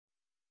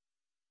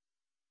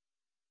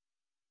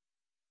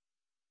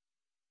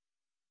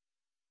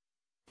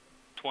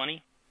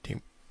20.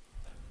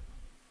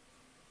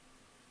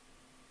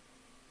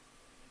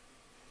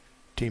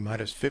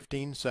 T-minus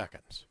 15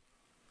 seconds.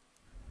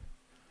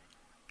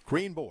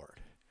 Green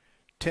board.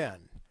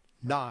 10,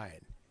 9,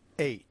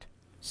 8,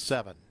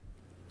 7,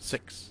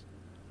 6,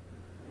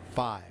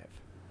 5,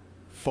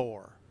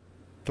 4,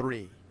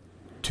 3,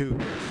 2,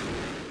 1.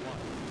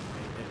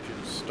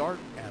 Engines start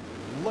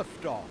and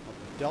lift off of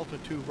the Delta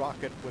II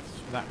rocket with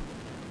SMAP,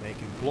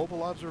 making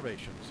global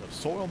observations of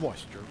soil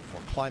moisture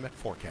for climate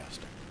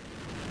forecasting.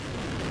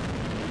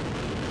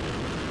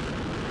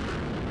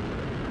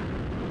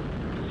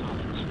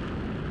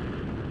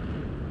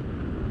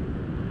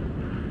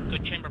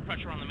 Good chamber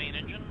pressure on the main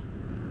engine.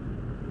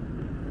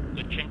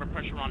 Good chamber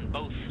pressure on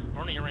both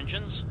vernier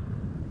engines.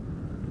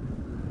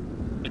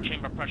 Good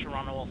chamber pressure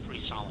on all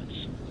three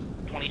solids.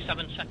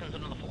 27 seconds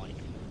into the flight.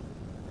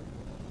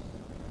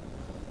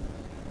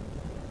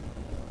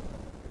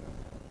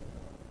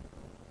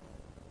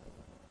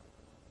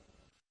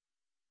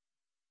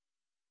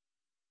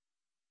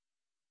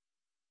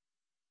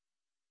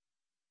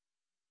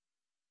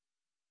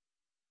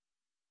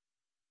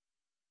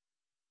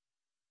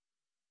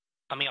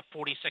 Coming up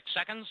 46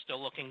 seconds, still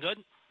looking good.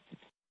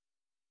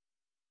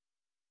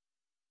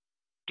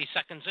 50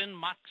 seconds in,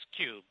 Mach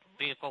cube.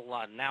 Vehicle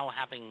now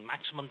having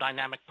maximum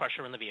dynamic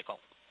pressure in the vehicle.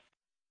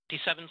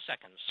 57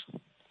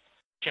 seconds.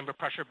 Chamber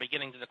pressure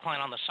beginning to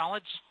decline on the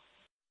solids,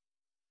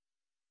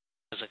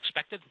 as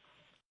expected.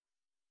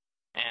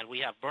 And we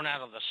have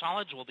burnout of the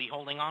solids. We'll be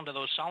holding on to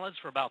those solids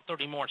for about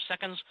 30 more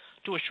seconds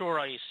to assure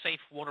a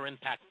safe water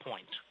impact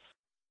point.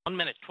 1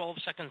 minute, 12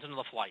 seconds into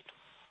the flight.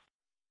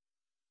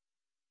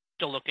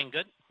 Still looking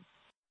good.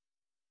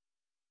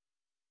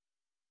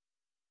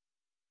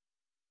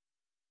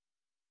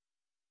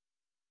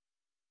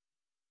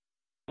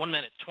 One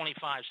minute,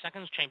 25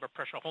 seconds. Chamber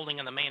pressure holding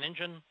in the main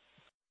engine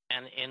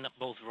and in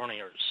both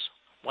verniers.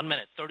 1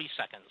 minute, 30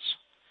 seconds.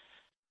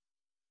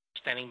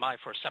 Standing by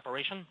for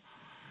separation.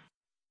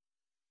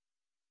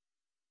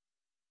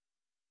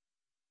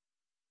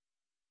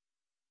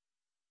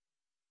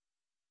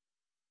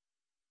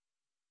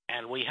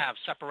 And we have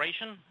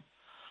separation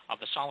of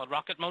the solid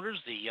rocket motors.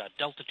 The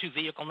Delta II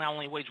vehicle now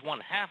only weighs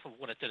 1/2 of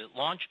what it did at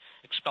launch,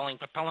 expelling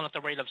propellant at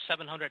the rate of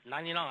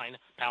 799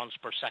 pounds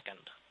per second.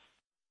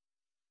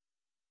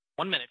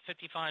 1 minute,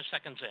 55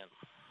 seconds in.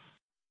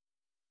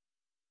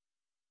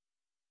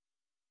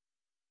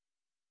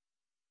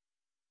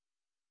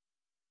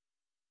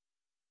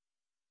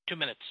 Two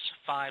minutes,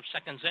 5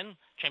 seconds in.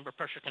 Chamber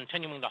pressure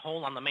continuing to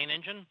hold on the main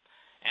engine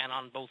and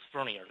on both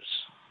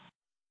verniers.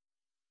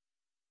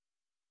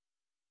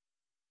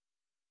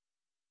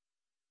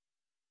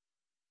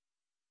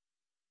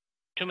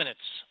 Two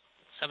minutes,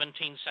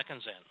 17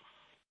 seconds in.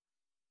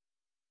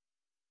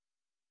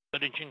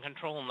 Good engine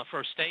control in the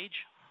first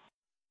stage.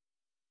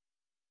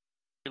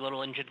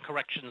 Little engine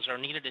corrections are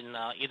needed in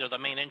either the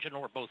main engine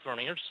or both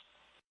verniers.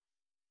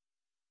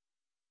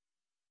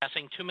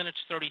 Passing 2 minutes,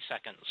 30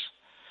 seconds.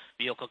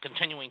 Vehicle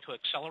continuing to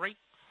accelerate.